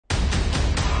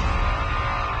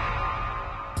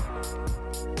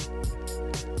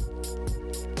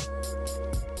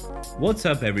What's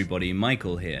up everybody,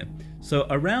 Michael here. So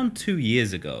around 2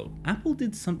 years ago, Apple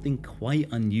did something quite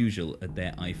unusual at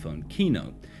their iPhone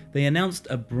keynote. They announced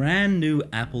a brand new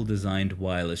Apple designed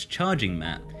wireless charging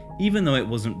mat, even though it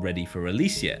wasn't ready for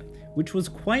release yet, which was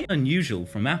quite unusual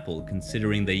from Apple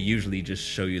considering they usually just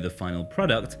show you the final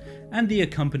product and the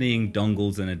accompanying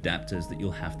dongles and adapters that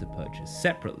you'll have to purchase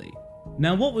separately.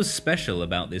 Now what was special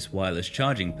about this wireless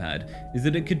charging pad is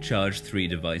that it could charge 3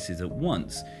 devices at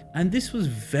once, and this was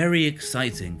very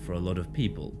exciting for a lot of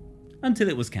people, until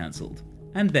it was cancelled,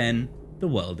 and then the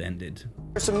world ended.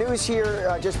 There's some news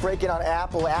here just breaking on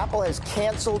Apple. Apple has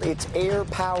canceled its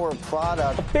Airpower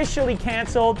product. Officially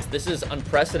canceled. This is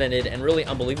unprecedented and really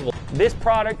unbelievable. This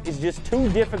product is just too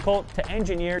difficult to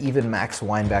engineer. Even Max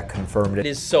Weinbach confirmed It it.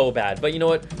 is so bad, but you know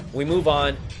what? We move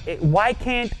on. Why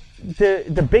can't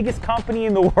the biggest company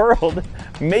in the world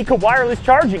make a wireless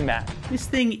charging mat? This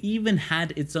thing even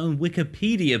had its own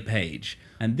Wikipedia page,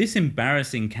 and this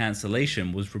embarrassing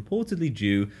cancellation was reportedly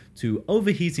due to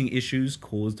overheating issues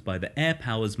caused by the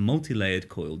Airpower's multi-layered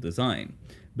coil design.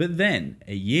 But then,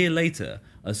 a year later,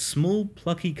 a small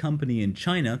plucky company in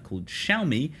China called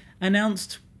Xiaomi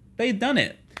announced they'd done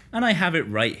it, and I have it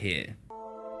right here.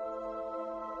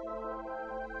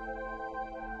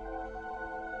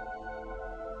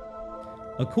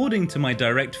 According to my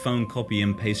direct phone copy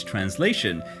and paste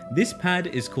translation, this pad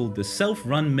is called the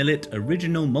Self-Run Millet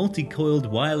Original Multi-Coiled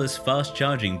Wireless Fast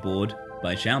Charging Board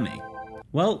by Xiaomi.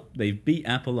 Well, they've beat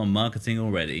Apple on marketing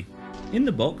already. In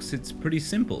the box, it's pretty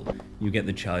simple. You get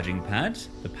the charging pad,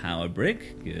 the power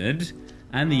brick, good,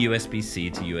 and the USB-C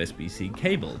to USB-C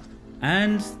cable.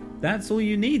 And that's all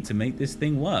you need to make this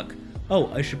thing work. Oh,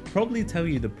 I should probably tell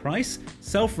you the price.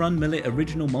 Self-Run Millet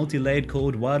Original Multi-Layered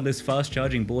Coiled Wireless Fast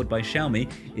Charging Board by Xiaomi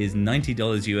is $90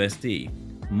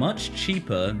 USD. Much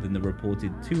cheaper than the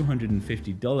reported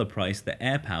 $250 price that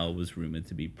Airpower was rumored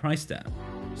to be priced at.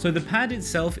 So the pad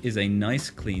itself is a nice,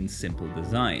 clean, simple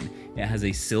design. It has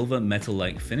a silver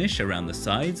metal-like finish around the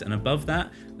sides, and above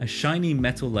that, a shiny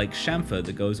metal-like chamfer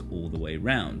that goes all the way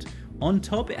round. On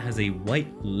top, it has a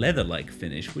white leather-like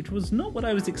finish, which was not what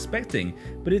I was expecting,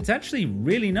 but it's actually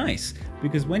really nice,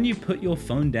 because when you put your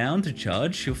phone down to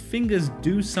charge, your fingers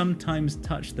do sometimes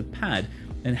touch the pad,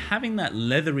 and having that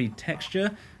leathery texture,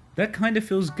 that kind of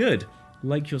feels good,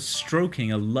 like you're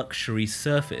stroking a luxury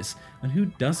surface, and who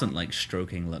doesn't like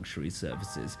stroking luxury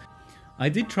surfaces? I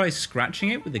did try scratching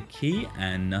it with a key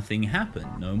and nothing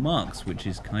happened, no marks, which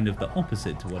is kind of the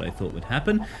opposite to what I thought would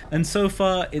happen, and so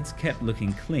far it's kept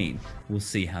looking clean. We'll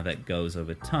see how that goes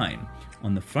over time.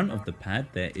 On the front of the pad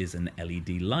there is an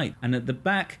LED light, and at the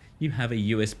back you have a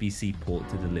USB-C port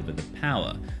to deliver the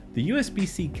power. The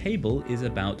USB-C cable is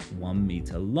about 1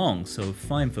 meter long, so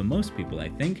fine for most people I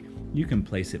think. You can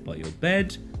place it by your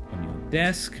bed, on your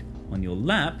desk, on your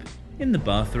lap, in the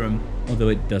bathroom, although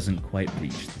it doesn't quite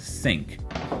reach the sink.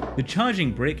 The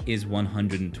charging brick is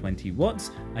 120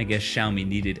 watts. I guess Xiaomi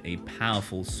needed a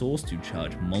powerful source to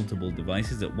charge multiple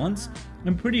devices at once.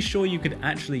 I'm pretty sure you could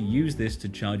actually use this to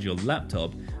charge your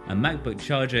laptop. A MacBook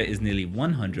charger is nearly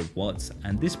 100 watts,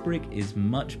 and this brick is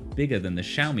much bigger than the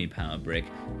Xiaomi power brick,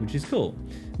 which is cool.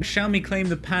 Xiaomi claim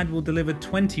the pad will deliver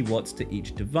 20 watts to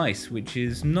each device, which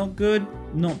is not good,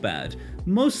 not bad.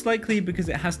 Most likely because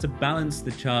it has to balance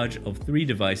the charge of 3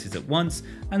 devices at once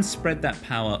and spread that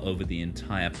power over the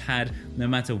entire pad, no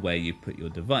matter where you put your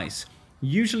device.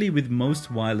 Usually with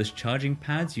most wireless charging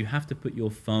pads, you have to put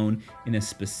your phone in a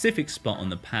specific spot on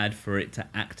the pad for it to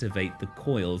activate the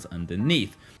coils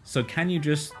underneath. So can you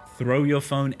just throw your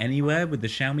phone anywhere with the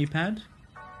Xiaomi pad?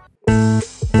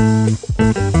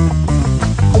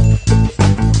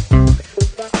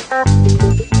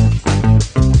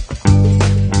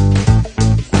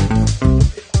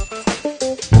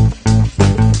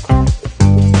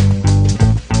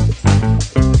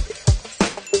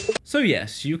 So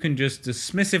yes, you can just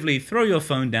dismissively throw your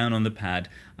phone down on the pad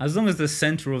as long as the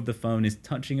center of the phone is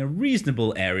touching a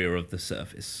reasonable area of the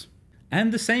surface.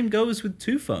 And the same goes with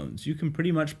 2 phones. You can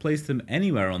pretty much place them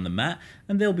anywhere on the mat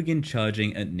and they'll begin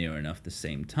charging at near enough the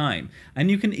same time.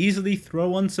 And you can easily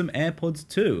throw on some AirPods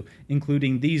too,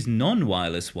 including these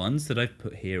non-wireless ones that I've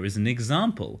put here as an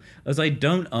example, as I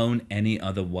don't own any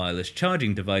other wireless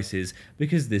charging devices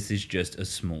because this is just a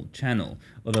small channel.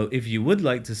 Although if you would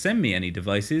like to send me any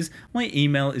devices, my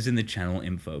email is in the channel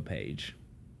info page.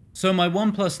 So my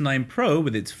OnePlus 9 Pro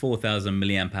with its 4000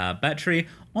 mAh battery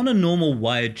on a normal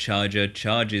wired charger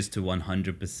charges to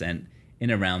 100%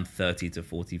 in around 30 to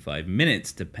 45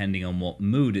 minutes depending on what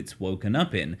mood it's woken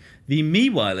up in. The Mi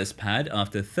Wireless Pad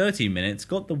after 30 minutes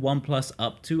got the OnePlus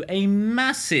up to a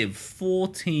massive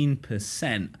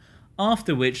 14%.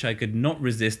 after which I could not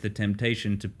resist the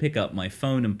temptation to pick up my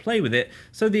phone and play with it,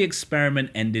 so the experiment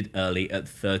ended early at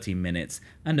 30 minutes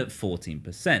and at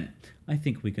 14%. I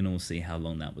think we can all see how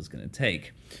long that was going to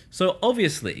take. So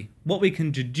obviously, what we can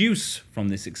deduce from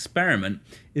this experiment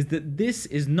is that this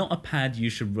is not a pad you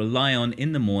should rely on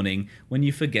in the morning when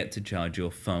you forget to charge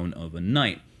your phone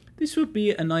overnight. This would be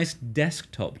a nice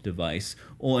desktop device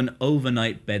or an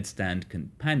overnight bedstand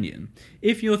companion.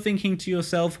 If you're thinking to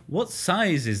yourself, what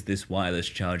size is this wireless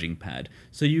charging pad?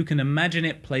 So you can imagine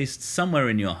it placed somewhere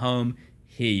in your home,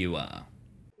 here you are.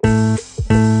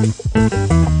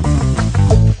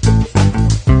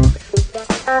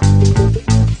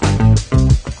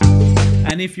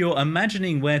 And if you're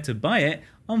imagining where to buy it,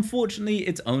 unfortunately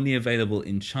it's only available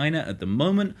in China at the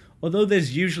moment, although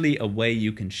there's usually a way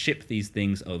you can ship these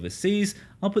things overseas.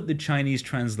 I'll put the Chinese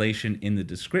translation in the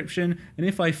description, and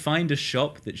if I find a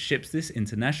shop that ships this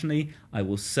internationally, I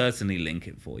will certainly link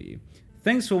it for you.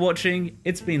 Thanks for watching,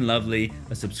 it's been lovely.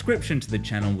 A subscription to the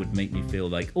channel would make me feel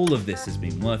like all of this has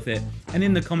been worth it, and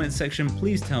in the comment section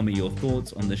please tell me your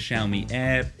thoughts on the Xiaomi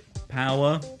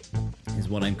Airpower, is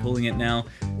what I'm calling it now.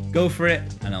 Go for it,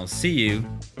 and I'll see you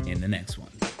in the next one.